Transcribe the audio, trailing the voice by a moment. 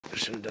I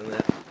should have done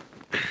that.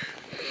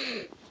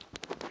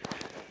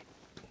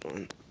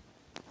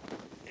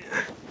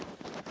 Yeah.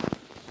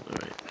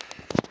 Alright.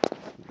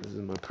 This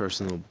is my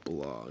personal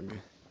blog.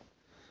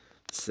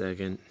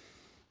 Second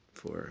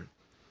for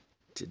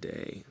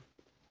today.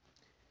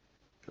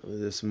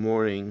 This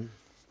morning,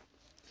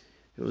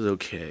 it was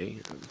okay.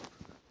 I'm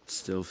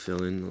still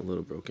feeling a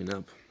little broken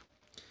up.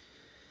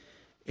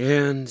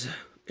 And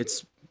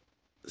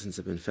since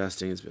I've been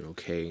fasting, it's been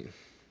okay.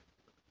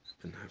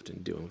 I've been having to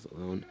deal with it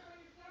alone.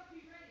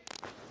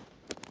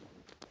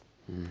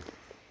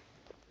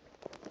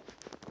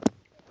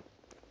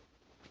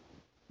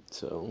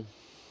 So,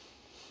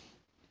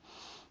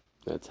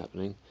 that's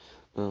happening.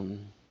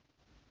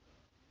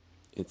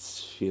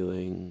 It's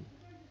feeling...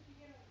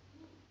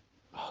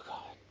 Oh,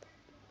 God.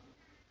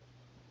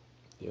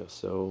 Yeah,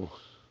 so...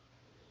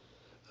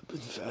 I've been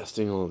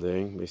fasting all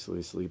day,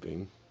 basically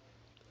sleeping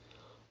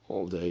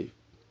all day.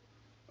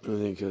 I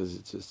think because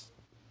it's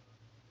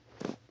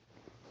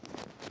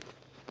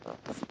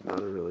not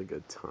a really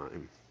good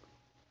time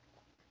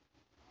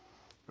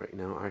right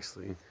now,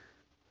 actually.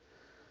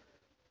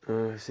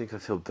 I think I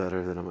feel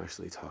better that I'm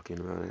actually talking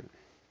about it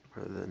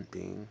rather than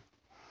being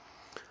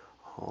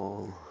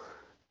all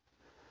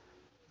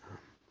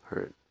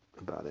hurt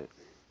about it.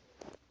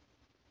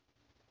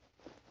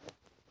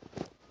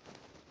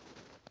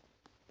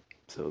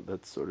 So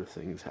that sort of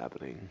thing's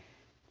happening.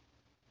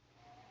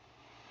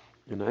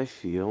 And I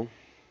feel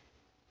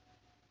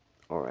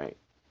alright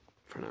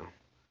for now.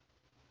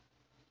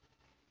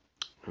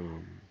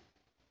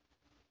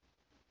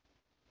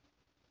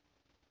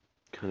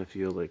 Kind of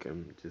feel like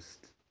I'm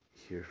just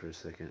here for a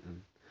second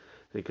and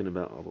thinking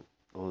about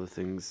all the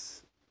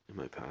things in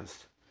my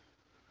past.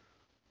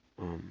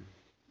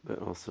 But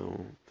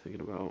also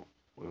thinking about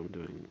what I'm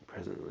doing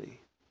presently.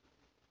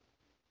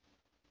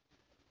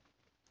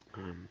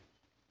 Kind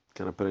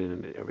of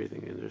putting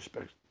everything in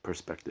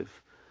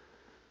perspective.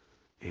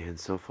 And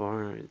so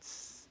far,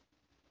 it's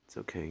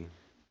okay.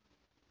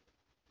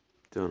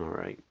 Doing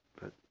alright,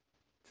 but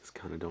just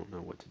kind of don't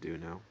know what to do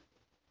now.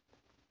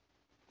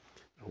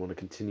 I want to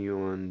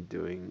continue on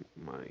doing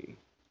my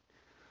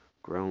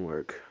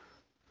groundwork,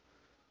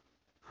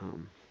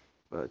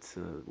 but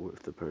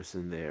with the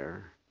person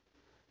there,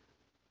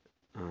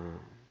 I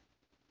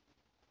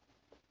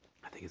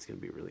think it's going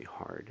to be really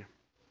hard.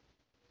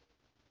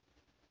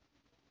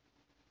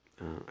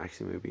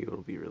 Actually, maybe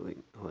it'll be really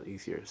a lot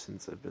easier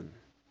since I've been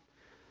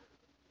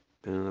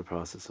in the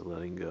process of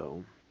letting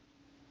go,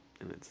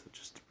 and it's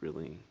just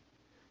really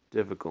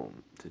difficult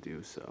to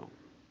do so.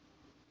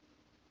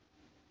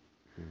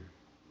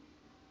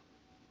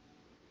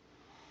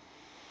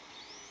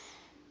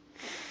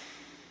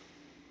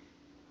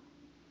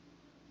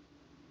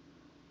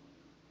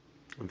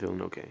 I'm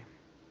feeling okay.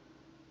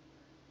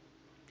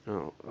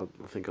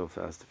 I think I'll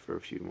fast for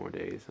a few more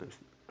days.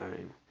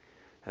 I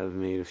have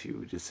made a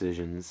few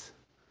decisions,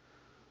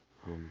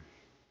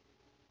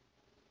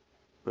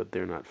 but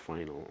they're not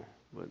final.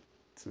 But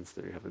since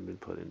they haven't been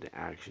put into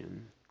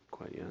action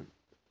quite yet,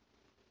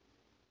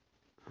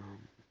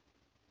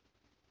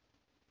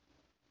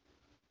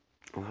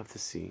 I'll have to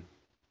see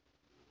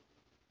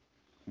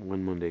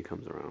when Monday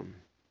comes around,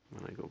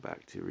 when I go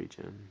back to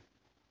Regen.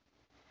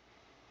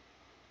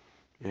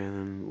 And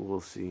then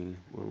we'll see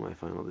what my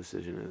final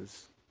decision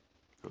is.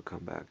 I'll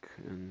come back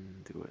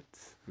and do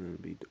it, and then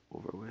be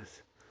over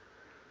with.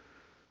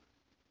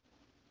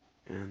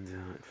 And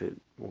if it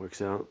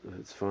works out, if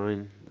it's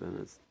fine,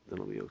 then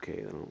it'll be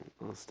okay. Then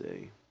I'll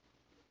stay.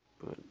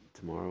 But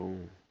tomorrow,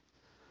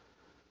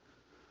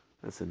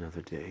 that's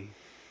another day.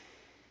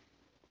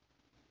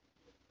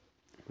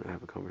 I'm gonna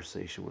have a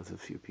conversation with a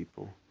few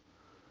people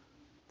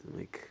to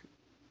make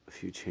a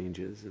few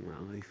changes in my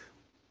life.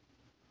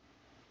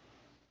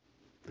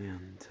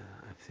 And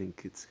I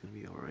think it's gonna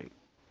be alright.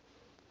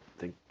 I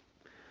think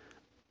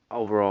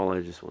overall,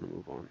 I just want to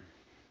move on.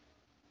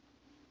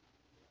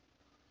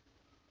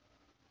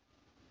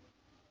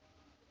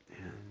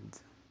 And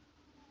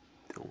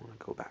don't want to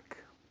go back.